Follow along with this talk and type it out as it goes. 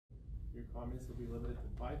Your comments will be limited to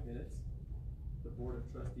 5 minutes. The Board of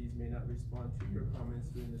Trustees may not respond to your comments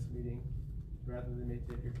during this meeting. Rather, they may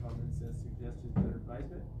take your comments as suggestions and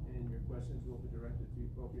advisement, and your questions will be directed to the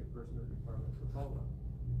appropriate person or department for follow-up.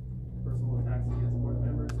 Personal attacks against board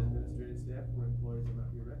members, administrative staff, or employees will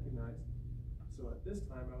not be recognized. So at this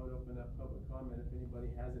time, I would open up public comment if anybody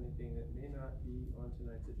has anything that may not be on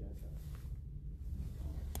tonight's agenda.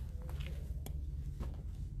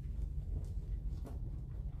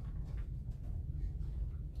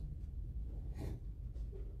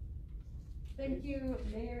 Thank you,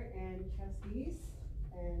 Mayor and trustees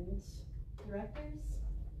and directors.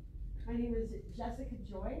 My name is Jessica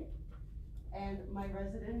Joy, and my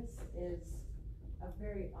residence is a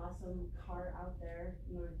very awesome car out there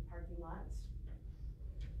in the parking lot.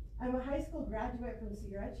 I'm a high school graduate from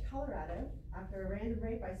Cedar Edge, Colorado. After a random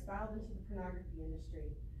rape, I spiraled into the pornography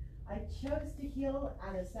industry. I chose to heal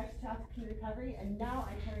at a sex trafficking recovery, and now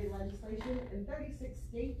I carry legislation in 36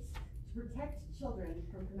 states to protect children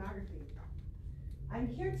from pornography. I'm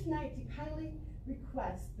here tonight to kindly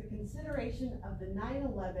request the consideration of the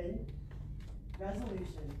 9/11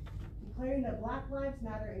 resolution, declaring that Black Lives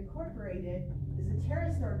Matter Incorporated is a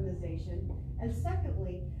terrorist organization, and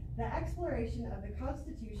secondly, the exploration of the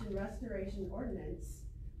Constitution Restoration Ordinance,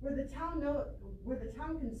 where the town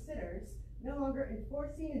considers no longer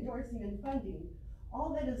enforcing, endorsing, and funding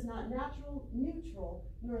all that is not natural, neutral,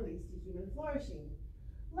 nor leads to human flourishing.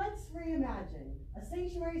 Let's reimagine a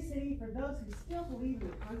sanctuary city for those who still believe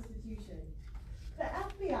in the Constitution. The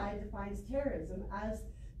FBI defines terrorism as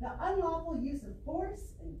the unlawful use of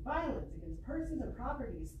force and violence against persons or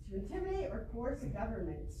properties to intimidate or coerce a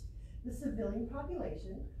government, the civilian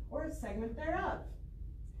population, or a segment thereof,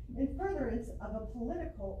 in furtherance of a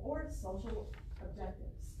political or social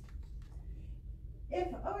objectives. If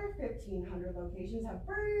over 1,500 locations have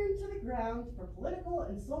burned to the ground for political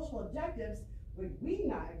and social objectives, would we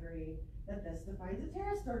not agree that this defines a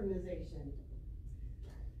terrorist organization?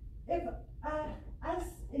 If, as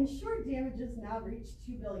insured damages now reach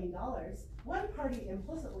 $2 billion, one party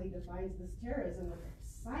implicitly defines this terrorism with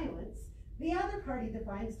silence, the other party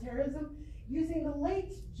defines terrorism using the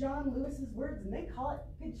late John Lewis's words, and they call it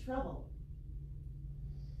good trouble.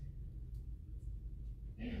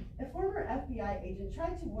 A former FBI agent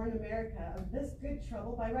tried to warn America of this good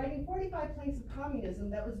trouble by writing 45 planks of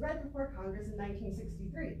communism that was read before Congress in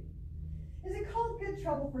 1963. Is it called good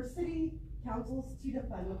trouble for city councils to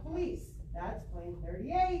defund the police? That's plank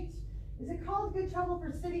 38. Is it called good trouble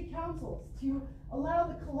for city councils to allow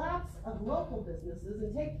the collapse of local businesses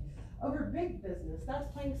and take over big business?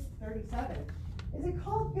 That's plank 37. Is it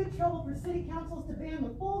called good trouble for city councils to ban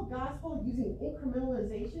the full gospel using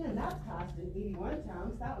incrementalization? And that's passed in 81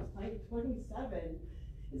 towns. That was plank 27.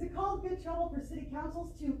 Is it called good trouble for city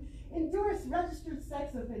councils to endorse registered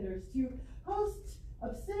sex offenders, to host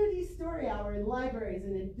obscenity story hour in libraries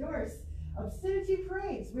and endorse obscenity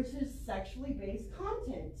parades, which is sexually based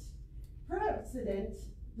content? Precedent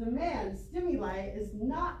demands stimuli is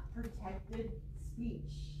not protected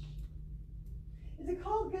speech. Is it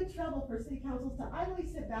called good trouble for city councils to idly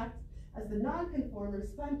sit back as the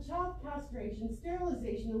nonconformers fund child castration,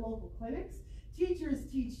 sterilization in local clinics? Teachers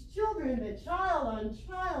teach children that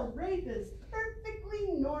child-on-child rape is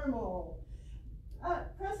perfectly normal.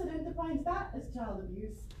 Precedent defines that as child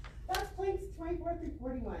abuse. That's planks 24 through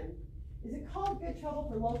 41. Is it called good trouble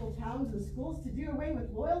for local towns and schools to do away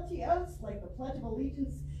with loyalty oaths like the Pledge of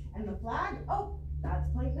Allegiance and the flag? Oh, that's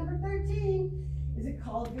plank number 13. Is it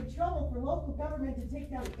called good trouble for local government to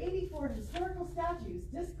take down 84 historical statues,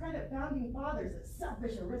 discredit founding fathers as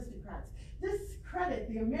selfish aristocrats, discredit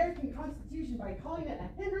the American Constitution by calling it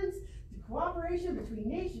a hindrance to cooperation between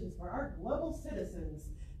nations for our global citizens?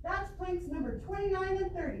 That's planks number 29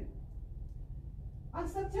 and 30. On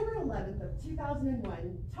September 11th of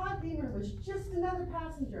 2001, Todd Beamer was just another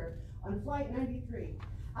passenger on Flight 93.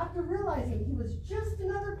 After realizing he was just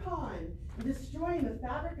another pawn in destroying the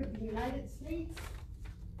fabric of the United States,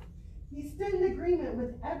 he stood in agreement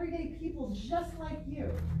with everyday people just like you.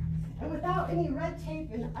 And without any red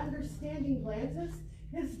tape and understanding glances,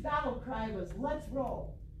 his battle cry was, "Let's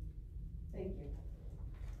roll." Thank you.